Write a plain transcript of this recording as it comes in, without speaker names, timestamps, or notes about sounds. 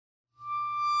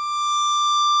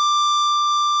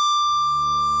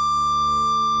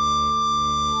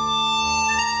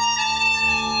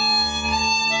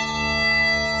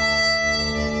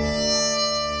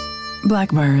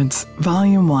Blackbirds,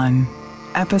 Volume 1,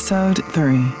 Episode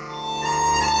 3.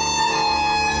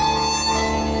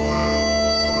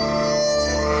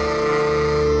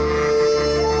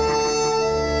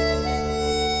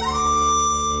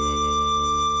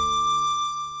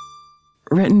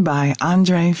 Written by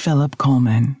Andre Philip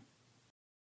Coleman.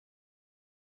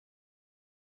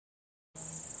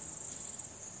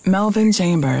 Melvin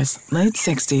Chambers, late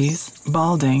 60s,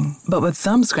 balding, but with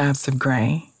some scraps of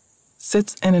gray,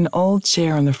 sits in an old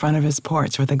chair on the front of his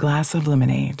porch with a glass of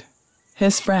lemonade.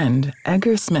 His friend,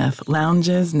 Edgar Smith,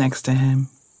 lounges next to him.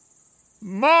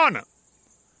 Mona,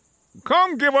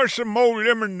 come give us some more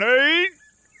lemonade.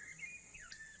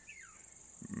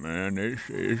 Man, they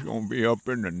say it's gonna be up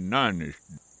in the 90s.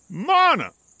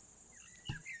 Mona!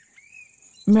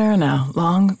 Marina,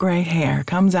 long gray hair,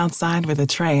 comes outside with a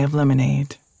tray of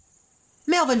lemonade.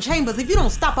 Melvin Chambers, if you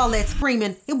don't stop all that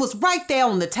screaming, it was right there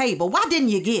on the table. Why didn't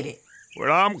you get it? Well,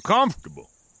 I'm comfortable.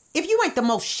 If you ain't the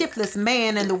most shiftless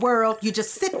man in the world, you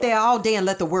just sit there all day and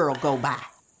let the world go by.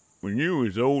 When you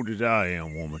as old as I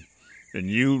am, woman, and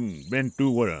you been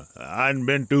through what I done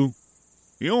been through,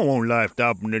 you don't want life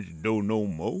stopping at your door no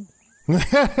more.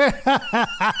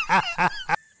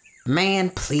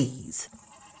 Man, please.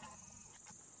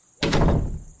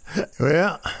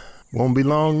 Well, won't be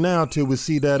long now till we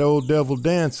see that old devil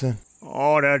dancing.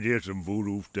 Oh, that's just some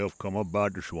voodoo stuff come up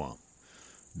out the swamp.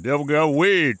 Devil got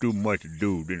way too much to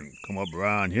do, didn't come up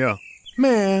around here.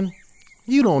 Man,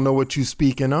 you don't know what you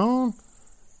speaking on.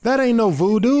 That ain't no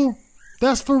voodoo.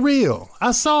 That's for real.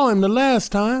 I saw him the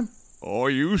last time. Oh,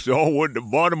 you saw what the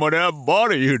bottom of that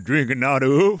bottle you're drinking out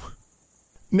of.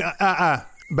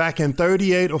 Back in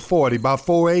 38 or 40, about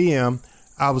 4 a.m.,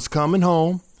 I was coming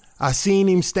home. I seen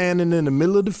him standing in the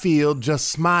middle of the field just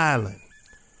smiling.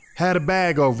 Had a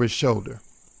bag over his shoulder.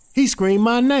 He screamed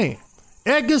my name,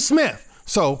 Edgar Smith.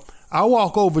 So I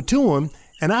walk over to him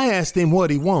and I asked him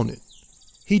what he wanted.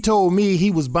 He told me he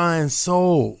was buying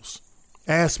souls.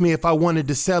 Asked me if I wanted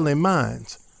to sell him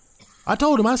mines. I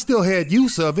told him I still had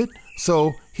use of it.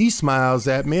 So he smiles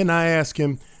at me and I ask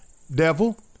him,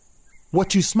 Devil,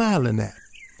 what you smiling at?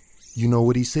 You know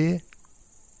what he said?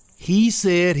 He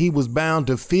said he was bound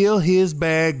to fill his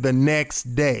bag the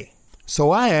next day.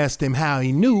 So I asked him how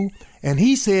he knew, and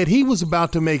he said he was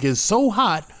about to make it so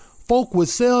hot, folk would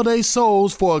sell their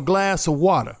souls for a glass of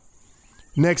water.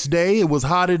 Next day, it was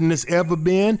hotter than it's ever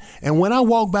been, and when I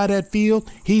walked by that field,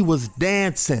 he was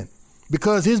dancing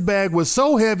because his bag was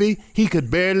so heavy he could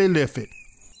barely lift it.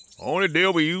 Only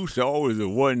devil you saw was the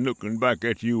one looking back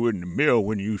at you in the mirror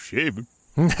when you shaving.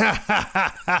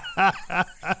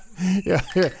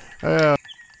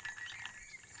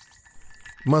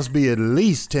 Must be at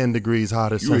least 10 degrees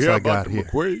hotter since I got here.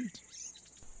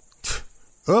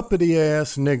 Uppity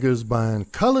ass niggas buying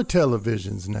color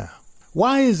televisions now.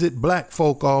 Why is it black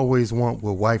folk always want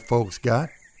what white folks got?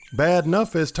 Bad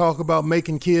enough as talk about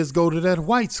making kids go to that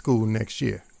white school next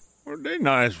year. Well, they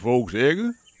nice folks,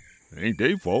 Edgar. Ain't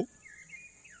they folk?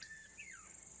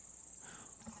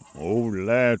 Over the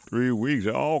last 3 weeks,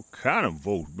 all kind of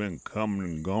folks been coming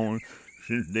and going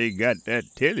since they got that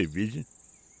television.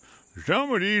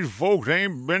 Some of these folks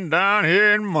ain't been down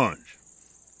here in months.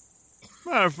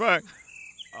 Matter of fact,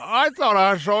 I thought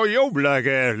I saw your black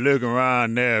ass looking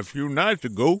around there a few nights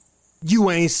ago.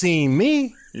 You ain't seen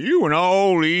me. You and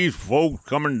all these folks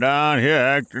coming down here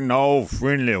acting all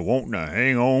friendly, wanting to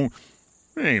hang on.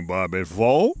 It ain't Bobby's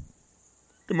fault.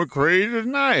 The McCrae's is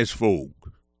nice folk.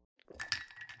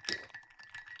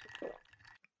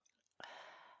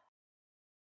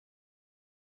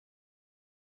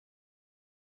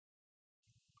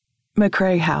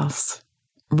 McCrae House.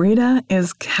 Rita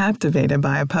is captivated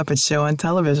by a puppet show on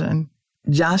television.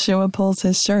 Joshua pulls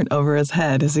his shirt over his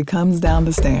head as he comes down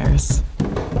the stairs.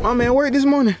 My man worked this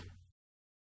morning.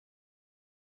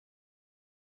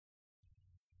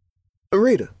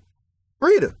 Rita.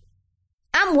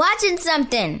 I'm watching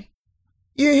something.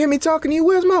 You didn't hear me talking to you?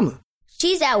 Where's Mama?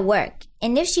 She's at work,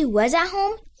 and if she was at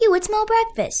home, you would smell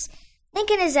breakfast.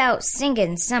 Lincoln is out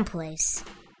singing someplace.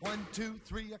 1, 2,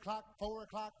 3 o'clock, 4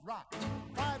 o'clock, rock.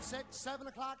 5, 6, 7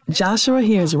 o'clock. Joshua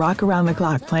hears Rock Around the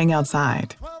Clock playing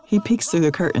outside. He peeks through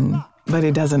the curtain, but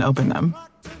he doesn't open them.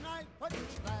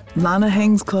 Lana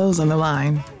hangs clothes on the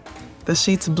line. The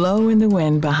sheets blow in the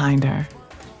wind behind her.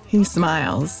 He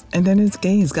smiles, and then his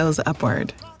gaze goes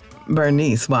upward.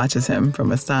 Bernice watches him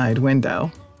from a side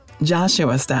window.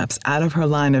 Joshua steps out of her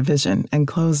line of vision and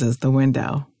closes the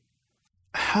window.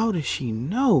 How does she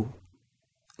know?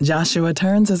 Joshua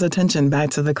turns his attention back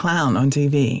to the clown on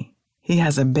TV. He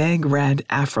has a big red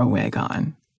afro wig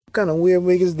on. What kind of weird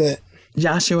wig is that?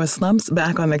 Joshua slumps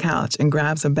back on the couch and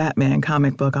grabs a Batman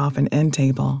comic book off an end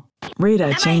table.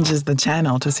 Rita changes the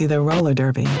channel to see the roller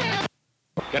derby.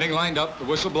 Getting lined up, the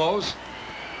whistle blows.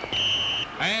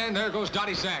 And there goes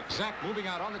Dottie Zach. Zach moving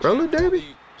out on the Roller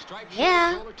derby?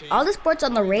 Yeah, all the sports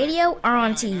on the radio are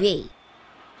on TV.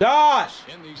 Josh!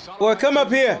 Boy, come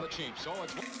up here.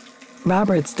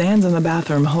 Robert stands in the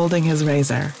bathroom holding his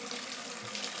razor.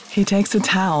 He takes a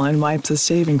towel and wipes his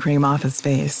shaving cream off his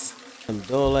face. Some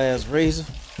dull-ass razor.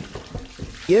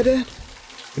 Yeah, Dad?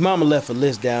 Your mama left a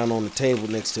list down on the table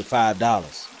next to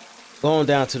 $5. Go on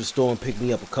down to the store and pick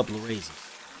me up a couple of razors.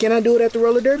 Can I do it at the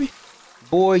roller derby?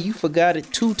 Boy, you forgot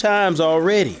it 2 times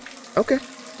already. Okay,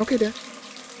 Dad.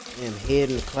 Damn head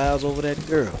in the clouds over that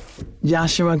girl.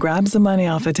 Joshua grabs the money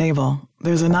off the table.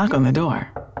 There's a knock on the door.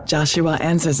 Joshua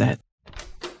answers it.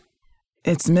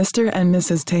 It's Mr. and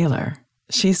Mrs. Taylor.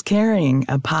 She's carrying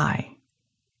a pie.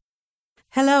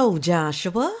 Hello,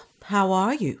 Joshua. How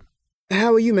are you?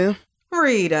 How are you, ma'am?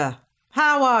 Rita,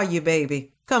 how are you,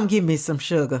 baby? Come give me some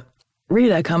sugar.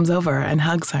 Rita comes over and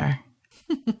hugs her.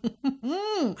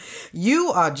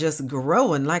 You are just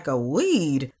growing like a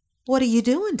weed. What are you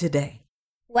doing today?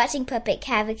 Watching Puppet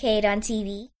Cavalcade on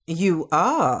TV. You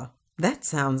are? That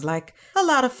sounds like a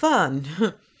lot of fun.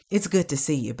 It's good to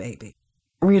see you, baby.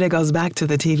 Rita goes back to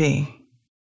the TV.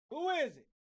 Who is it?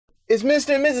 It's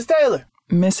Mr. and Mrs. Taylor.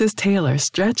 Mrs. Taylor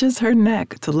stretches her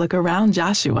neck to look around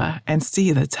Joshua and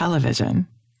see the television.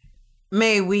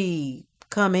 May we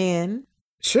come in?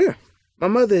 Sure. My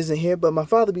mother isn't here, but my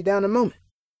father be down in a moment.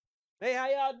 Hey, how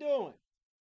y'all doing?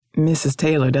 Mrs.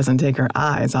 Taylor doesn't take her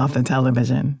eyes off the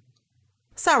television.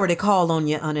 Sorry to call on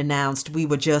you unannounced. We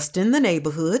were just in the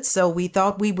neighborhood, so we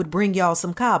thought we would bring y'all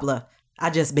some cobbler. I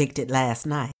just baked it last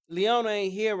night. Leona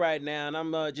ain't here right now, and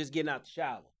I'm just getting out the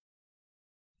shower.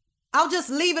 I'll just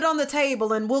leave it on the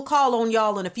table and we'll call on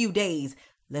y'all in a few days.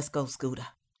 Let's go, Scooter.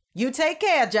 You take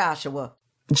care, Joshua.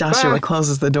 Joshua Bye.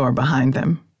 closes the door behind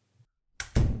them.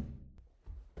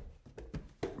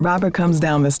 Robert comes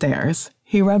down the stairs.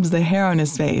 He rubs the hair on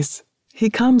his face. He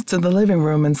comes to the living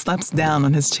room and slaps down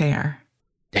on his chair.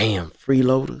 Damn,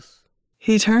 freeloaders.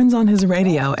 He turns on his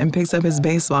radio and picks up his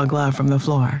baseball glove from the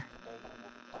floor.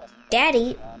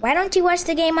 Daddy, why don't you watch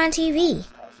the game on TV?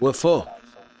 What for?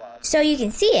 So you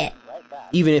can see it.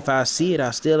 Even if I see it,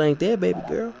 I still ain't there, baby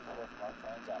girl.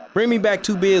 Bring me back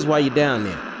 2 beers while you're down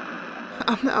there.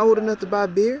 I'm not old enough to buy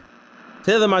beer.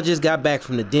 Tell them I just got back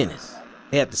from the dentist.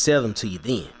 They have to sell them to you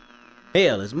then.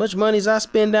 Hell, as much money as I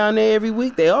spend down there every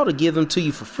week, they ought to give them to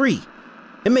you for free.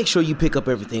 And make sure you pick up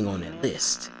everything on that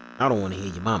list. I don't want to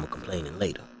hear your mama complaining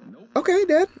later. Okay,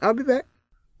 Dad. I'll be back.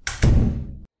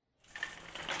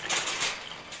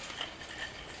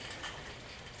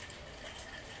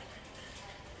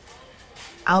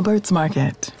 Albert's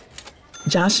Market.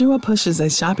 Joshua pushes a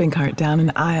shopping cart down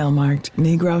an aisle marked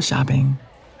Negro Shopping.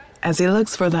 As he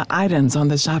looks for the items on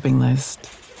the shopping list,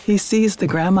 he sees the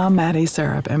Grandma Maddie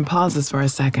syrup and pauses for a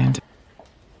second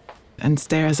and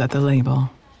stares at the label.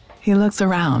 He looks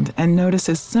around and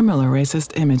notices similar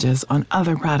racist images on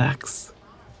other products.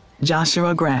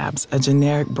 Joshua grabs a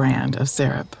generic brand of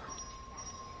syrup.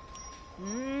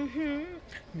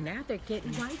 Now they're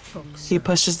getting white folks. He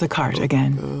pushes the cart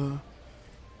again.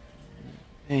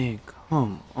 Man,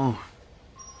 come on.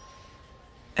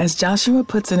 As Joshua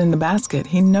puts it in the basket,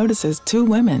 he notices 2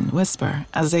 women whisper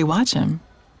as they watch him.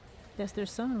 That's their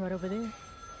son right over there.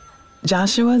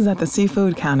 Joshua's at the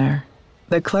seafood counter.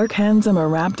 The clerk hands him a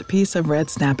wrapped piece of red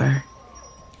snapper.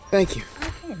 Thank you. I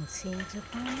can't seem to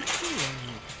find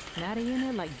you. Now they in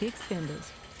there like big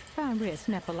spenders. Find red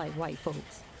snapper like white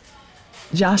folks.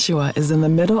 Joshua is in the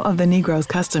middle of the Negro's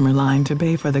customer line to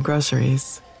pay for the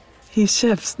groceries. He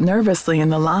shifts nervously in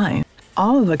the line.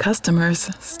 All of the customers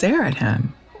stare at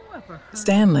him.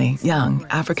 Stanley, young,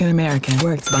 African-American,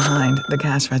 works behind the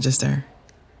cash register.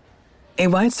 A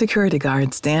white security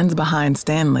guard stands behind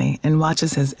Stanley and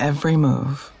watches his every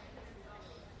move.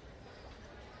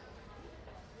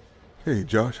 Hey,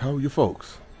 Josh, how are your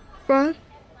folks? Fine.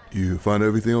 You find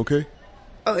everything okay?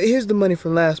 Here's the money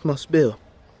from last month's bill.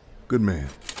 Good man.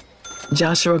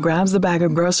 Joshua grabs the bag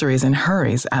of groceries and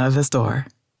hurries out of the store.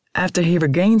 After he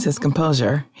regains his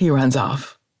composure, he runs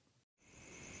off.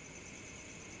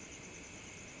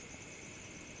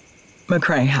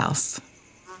 McCrae House.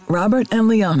 Robert and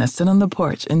Leona sit on the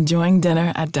porch enjoying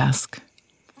dinner at dusk.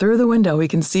 Through the window, we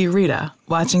can see Rita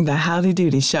watching the Howdy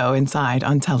Doody show inside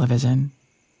on television.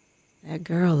 That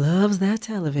girl loves that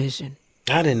television.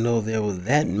 I didn't know there were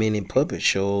that many puppet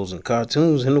shows and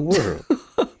cartoons in the world.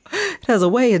 It has a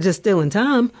way of just stealing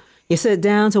time. You sit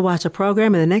down to watch a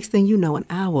program, and the next thing you know, an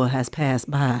hour has passed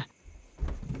by.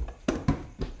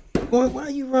 Boy, why are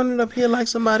you running up here like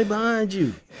somebody behind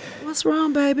you? What's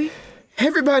wrong, baby?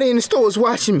 Everybody in the store is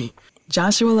watching me.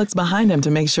 Joshua looks behind him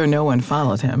to make sure no one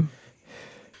followed him.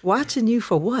 Watching you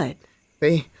for what?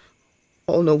 They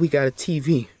all know we got a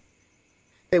TV.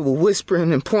 They were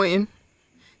whispering and pointing.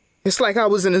 It's like I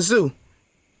was in a zoo.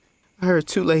 I heard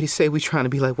two ladies say we trying to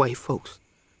be like white folks.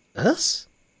 Us?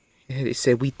 Yeah, they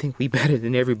said we think we better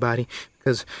than everybody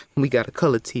because we got a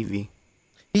color TV.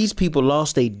 These people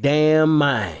lost their damn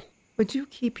mind. Would you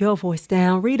keep your voice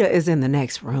down? Rita is in the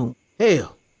next room.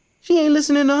 Hell, she ain't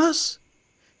listening to us.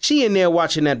 She in there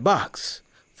watching that box.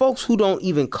 Folks who don't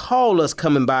even call us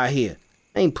coming by here.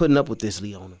 Ain't putting up with this,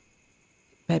 Leona.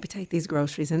 Baby, take these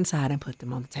groceries inside and put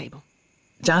them on the table.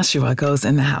 Joshua goes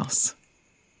in the house.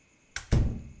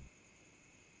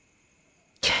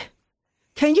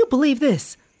 Can you believe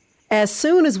this? As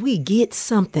soon as we get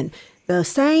something, the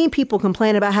same people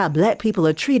complain about how black people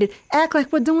are treated act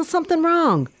like we're doing something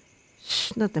wrong.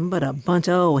 Shh, nothing but a bunch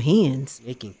of old hens.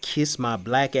 They can kiss my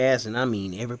black ass, and I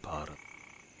mean every part of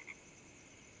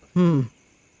it.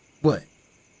 What?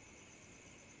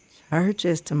 Church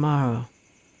is tomorrow.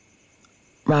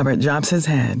 Robert drops his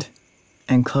head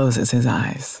and closes his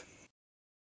eyes.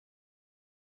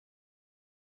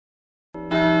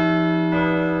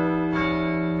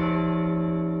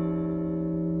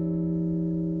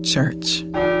 Church.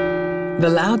 The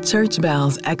loud church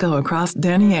bells echo across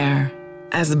Dernier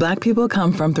as black people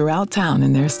come from throughout town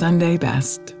in their Sunday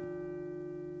best.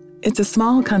 It's a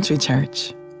small country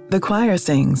church. The choir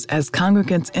sings as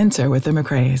congregants enter with the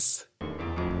McCraes.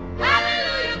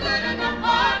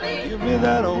 Give me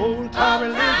that old time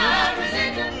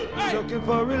religion. Looking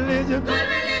for religion. Good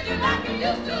religion like it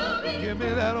used to be. Give me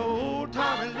that old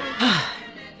time religion.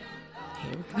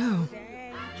 Here we go.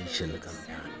 You shouldn't have come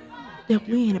down. Now,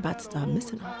 we ain't about to start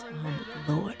missing our time with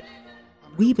the Lord.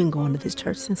 We've been going to this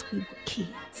church since we were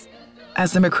kids.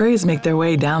 As the McCraes make their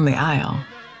way down the aisle,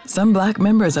 some black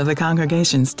members of the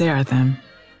congregation stare at them.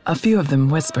 A few of them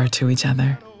whisper to each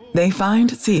other. They find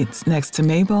seats next to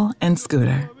Mabel and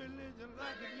Scooter.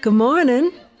 Good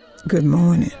morning. Good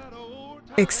morning.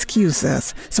 Excuse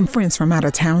us. Some friends from out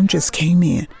of town just came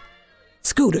in.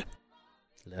 Scooter.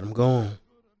 Let them go on.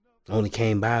 Only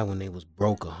came by when they was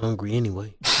broke or hungry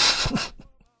anyway.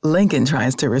 Lincoln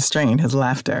tries to restrain his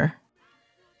laughter.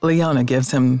 Leona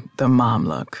gives him the mom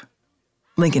look.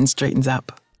 Lincoln straightens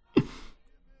up.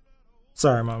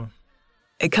 Sorry, Mama.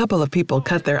 A couple of people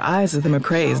cut their eyes at the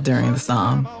McCraes during the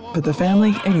song, but the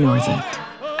family ignores it.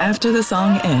 After the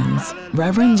song ends,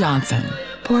 Reverend Johnson,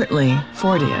 portly,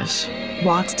 40-ish,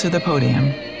 walks to the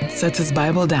podium, sets his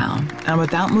Bible down, and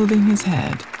without moving his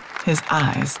head, his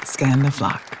eyes scan the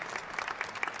flock.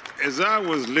 As I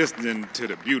was listening to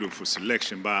the beautiful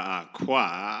selection by our choir,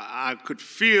 I could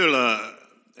feel a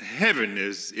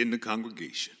heaviness in the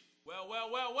congregation. Well.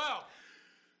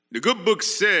 The good book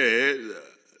says,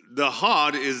 the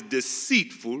heart is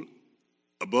deceitful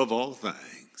above all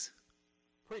things.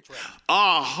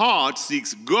 Our heart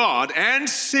seeks God and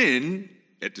sin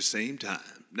at the same time.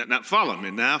 Now follow me.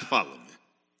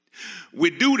 We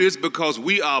do this because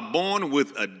we are born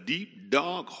with a deep,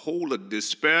 dark hole of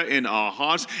despair in our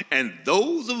hearts, and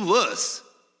those of us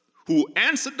who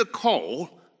answered the call,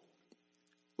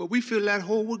 well, we fill that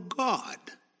hole with God.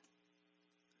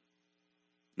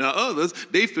 Now others,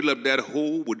 they fill up that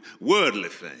hole with worldly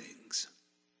things.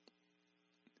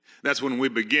 That's when we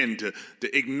begin to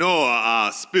ignore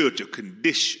our spiritual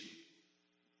condition.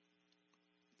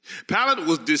 Pilate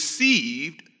was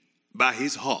deceived by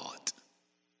his heart,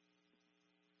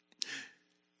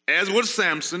 as was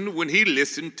Samson when he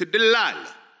listened to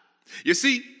Delilah. You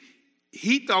see,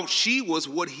 he thought she was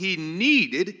what he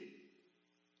needed,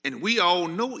 and we all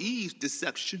know Eve's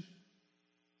deception.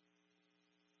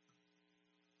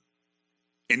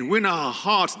 And when our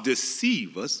hearts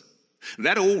deceive us,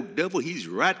 that old devil, he's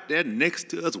right there next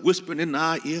to us, whispering in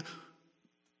our ear,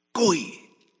 go ahead,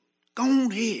 go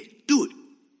on ahead, do it.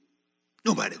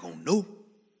 Nobody gonna know.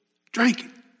 Drink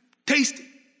it, taste it,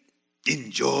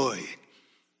 enjoy it.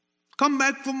 Come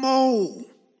back for more.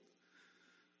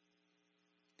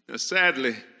 Now,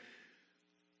 sadly,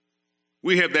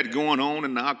 we have that going on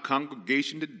in our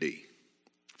congregation today.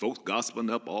 Folks gossiping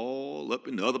all up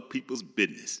in other people's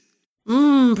business.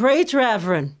 Preach,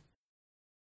 Reverend.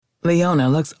 Leona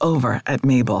looks over at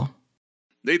Mabel.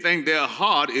 They think their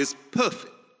heart is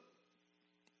perfect.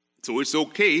 So it's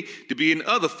okay to be in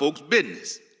other folks'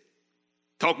 business,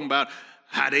 talking about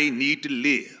how they need to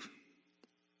live.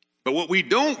 But what we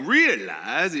don't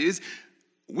realize is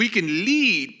we can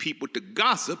lead people to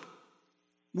gossip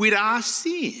with our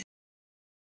sin.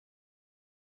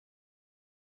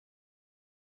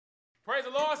 Praise the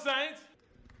Lord, saints.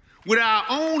 With our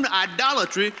own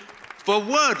idolatry for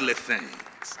worldly things.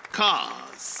 bikes,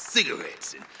 cars,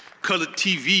 cigarettes, and colored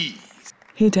TVs.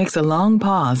 He takes a long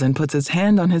pause and puts his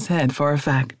hand on his head for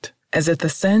effect, as if the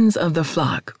sins of the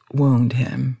flock wound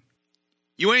him.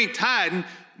 You ain't tithing,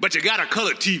 but you got a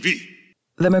colored TV.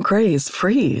 The McCraes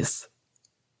freeze.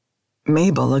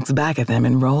 Mabel looks back at them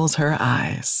and rolls her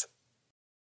eyes.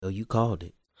 Oh, you called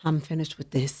it. I'm finished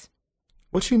with this.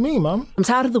 What you mean, Mama? I'm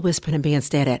tired of the whispering and being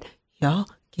stared at. Y'all,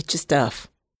 get your stuff.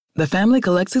 The family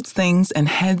collects its things and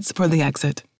heads for the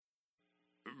exit.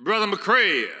 Brother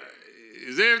McCrae,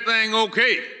 is everything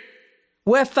okay?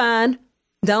 We're fine.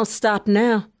 Don't stop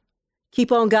now.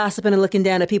 Keep on gossiping and looking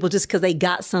down at people just because they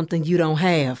got something you don't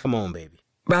have. Come on, baby.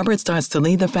 Robert starts to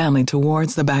lead the family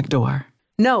towards the back door.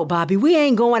 No, Bobby, we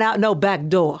ain't going out no back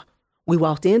door. We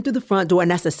walked in through the front door,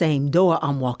 and that's the same door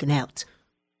I'm walking out.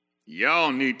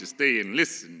 Y'all need to stay and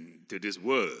listen to this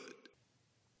word.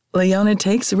 Leona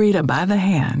takes Rita by the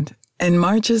hand and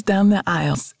marches down the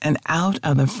aisles and out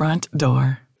of the front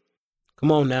door.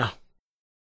 Come on now.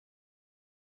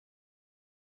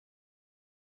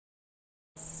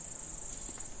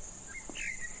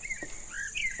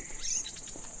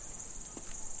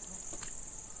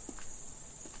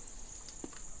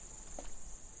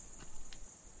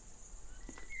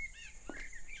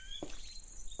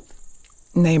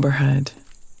 Neighborhood.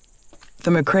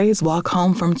 The McCraes walk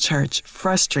home from church,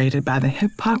 frustrated by the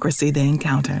hypocrisy they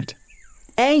encountered.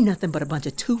 Ain't nothing but a bunch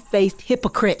of two-faced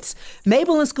hypocrites.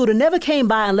 Mabel and Scooter never came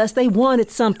by unless they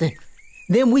wanted something.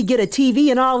 Then we get a TV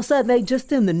and all of a sudden they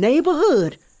just in the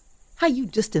neighborhood. How you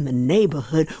just in the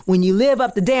neighborhood when you live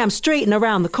up the damn street and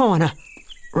around the corner?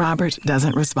 Robert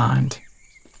doesn't respond.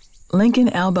 Lincoln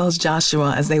elbows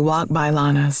Joshua as they walk by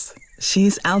Lana's.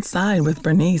 She's outside with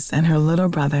Bernice and her little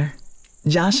brother.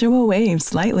 Joshua waves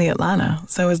slightly at Lana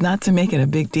so as not to make it a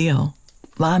big deal.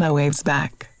 Lana waves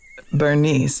back.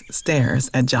 Bernice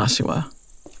stares at Joshua.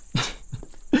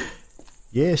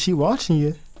 Yeah, she watching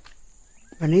you.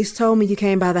 Bernice told me you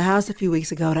came by the house a few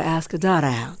weeks ago to ask her daughter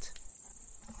out.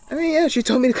 I mean, yeah, she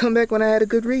told me to come back when I had a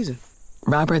good reason.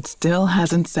 Robert still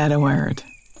hasn't said a word.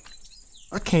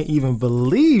 I can't even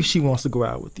believe she wants to go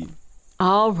out with you.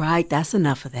 All right, that's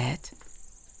enough of that.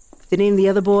 Did any of the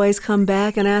other boys come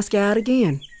back and ask you out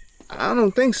again? I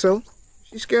don't think so.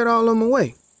 She scared all of them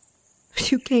away.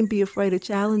 You can't be afraid of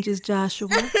challenges, Joshua.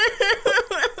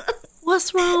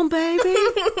 What's wrong, baby?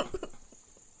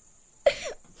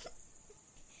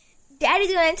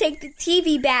 Daddy's gonna take the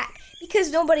TV back because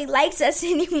nobody likes us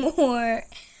anymore.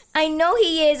 I know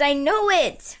he is. I know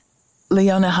it.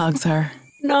 Leona hugs her.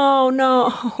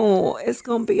 No. It's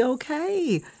gonna be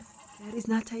okay. Daddy's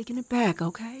not taking it back,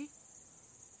 okay?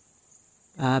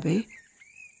 Bobby?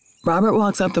 Robert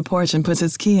walks up the porch and puts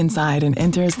his key inside and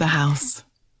enters the house.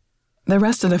 The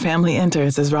rest of the family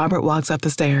enters as Robert walks up the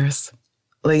stairs.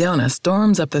 Leona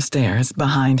storms up the stairs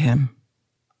behind him.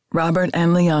 Robert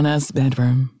and Leona's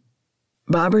bedroom.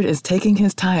 Robert is taking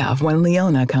his tie off when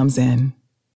Leona comes in.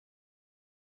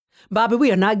 Bobby,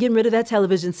 we are not getting rid of that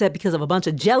television set because of a bunch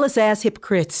of jealous-ass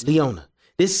hypocrites. Leona,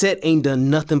 this set ain't done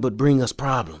nothing but bring us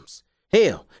problems.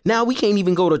 Hell, now we can't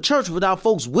even go to church without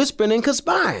folks whispering and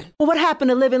conspiring. Well, what happened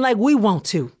to living like we want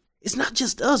to? It's not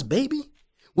just us, baby.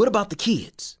 What about the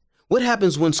kids? What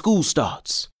happens when school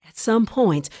starts? At some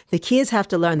point, the kids have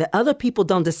to learn that other people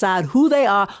don't decide who they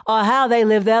are or how they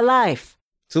live their life.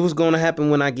 So what's going to happen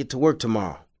when I get to work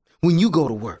tomorrow? When you go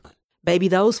to work? Baby,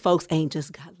 those folks ain't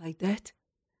just got like that.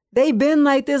 They been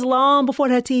like this long before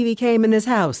that TV came in this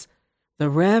house. The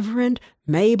Reverend,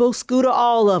 Mabel, Scooter,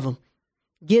 all of them.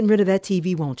 Getting rid of that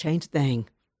TV won't change a thing.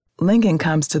 Lincoln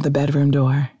comes to the bedroom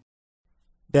door.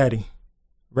 Daddy,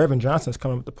 Reverend Johnson's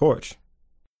coming up the porch.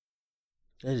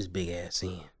 Let his big ass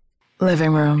in.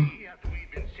 Living room.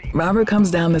 Robert comes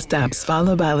down the steps,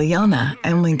 followed by Leona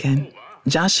and Lincoln.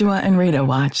 Joshua and Rita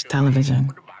watch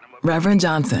television. Reverend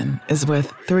Johnson is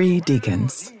with 3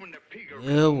 deacons.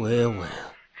 Well.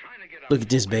 Look at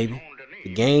this, baby.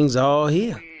 The gang's all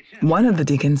here. One of the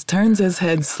deacons turns his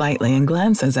head slightly and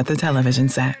glances at the television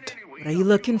set. What are you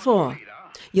looking for?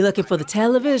 You looking for the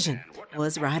television? Well,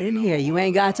 it's right in here. You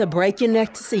ain't got to break your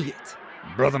neck to see it.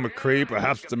 Brother McCrae,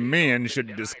 perhaps the men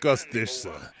should discuss this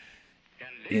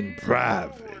in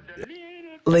private.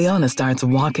 Leona starts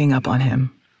walking up on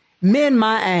him. Men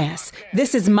my ass.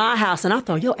 This is my house, and I'll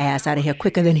throw your ass out of here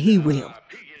quicker than he will.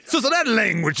 So that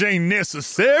language ain't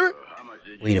necessary.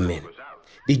 Wait a minute.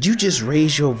 Did you just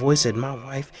raise your voice at my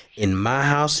wife in my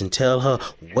house and tell her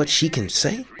what she can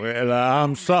say? Well,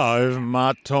 I'm sorry if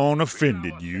my tone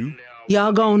offended you.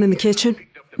 Y'all going in the kitchen?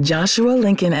 Joshua,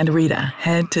 Lincoln, and Rita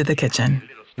head to the kitchen.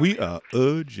 We are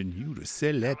urging you to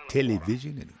sell that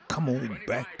television and come on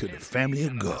back to the family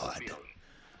of God.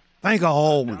 Think of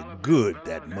all the good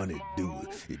that money'd do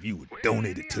if you would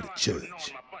donate it to the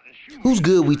church. Whose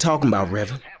good we talking about,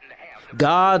 Reverend?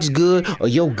 God's good or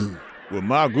your good? Well,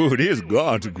 my good is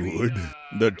God's good.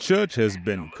 The church has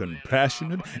been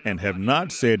compassionate and have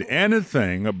not said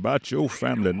anything about your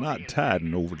family not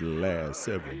tithing over the last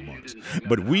several months.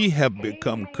 But we have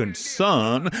become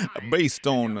concerned based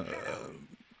on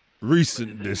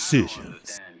recent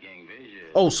decisions.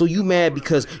 Oh, so you mad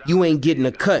because you ain't getting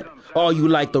a cut, or you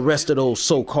like the rest of those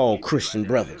so-called Christian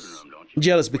brothers?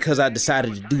 Jealous because I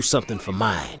decided to do something for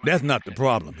mine. That's not the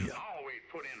problem here.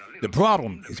 The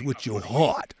problem is with your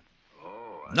heart.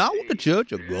 Not with the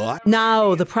church or God.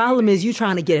 No, the problem is you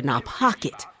trying to get in our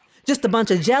pocket. Just a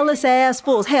bunch of jealous ass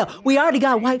fools. Hell, we already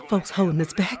got white folks holding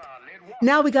us back.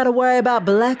 Now we gotta worry about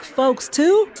black folks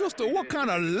too? Sister, what kind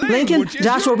of language Lincoln, is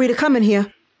Joshua, Rita, come in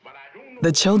here.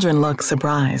 The children look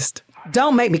surprised.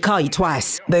 Don't make me call you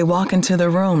twice. They walk into the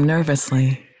room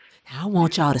nervously. I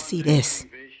want y'all to see this.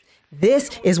 This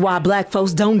is why black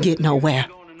folks don't get nowhere.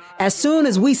 As soon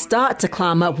as we start to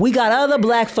climb up, we got other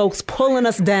black folks pulling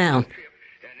us down.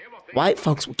 White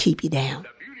folks will keep you down.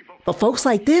 But folks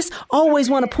like this always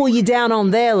want to pull you down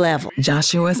on their level.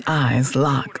 Joshua's eyes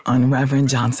lock on Reverend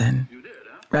Johnson.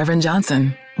 Reverend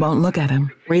Johnson won't look at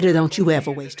him. Rita, don't you ever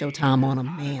waste your time on a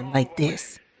man like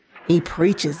this. He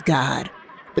preaches God,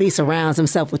 but he surrounds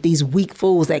himself with these weak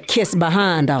fools that kiss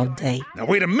behind all day. Now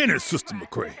wait a minute, Sister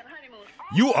McCrae.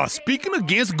 You are speaking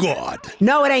against God.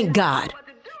 No, it ain't God.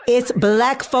 It's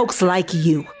black folks like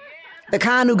you. The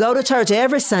kind who go to church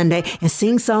every Sunday and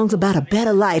sing songs about a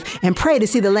better life and pray to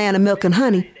see the land of milk and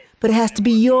honey, but it has to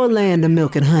be your land of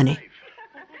milk and honey.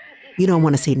 You don't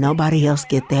want to see nobody else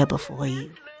get there before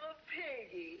you.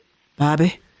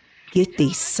 Bobby, get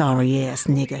these sorry-ass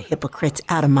nigga hypocrites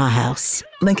out of my house.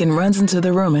 Lincoln runs into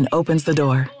the room and opens the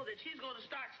door.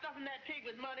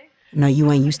 No, you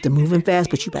ain't used to moving fast,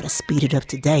 but you better speed it up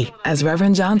today. As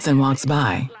Reverend Johnson walks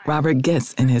by, Robert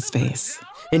gets in his face.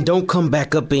 And don't come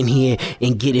back up in here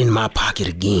and get in my pocket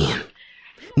again.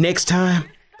 Next time,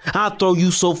 I'll throw you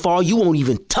so far you won't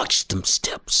even touch them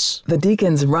steps. The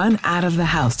deacons run out of the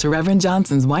house to Reverend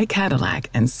Johnson's white Cadillac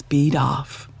and speed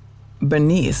off.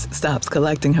 Bernice stops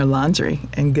collecting her laundry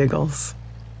and giggles.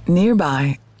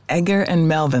 Nearby, Edgar and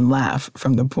Melvin laugh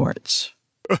from the porch.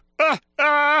 Oh my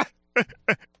God!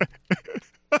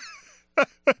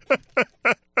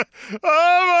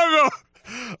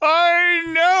 I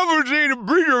ain't never seen a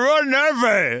preacher run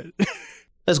that fast.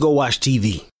 Let's go watch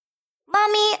TV.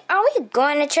 Mommy, are we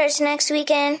going to church next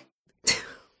weekend?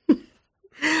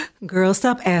 Girl,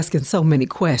 stop asking so many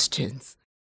questions.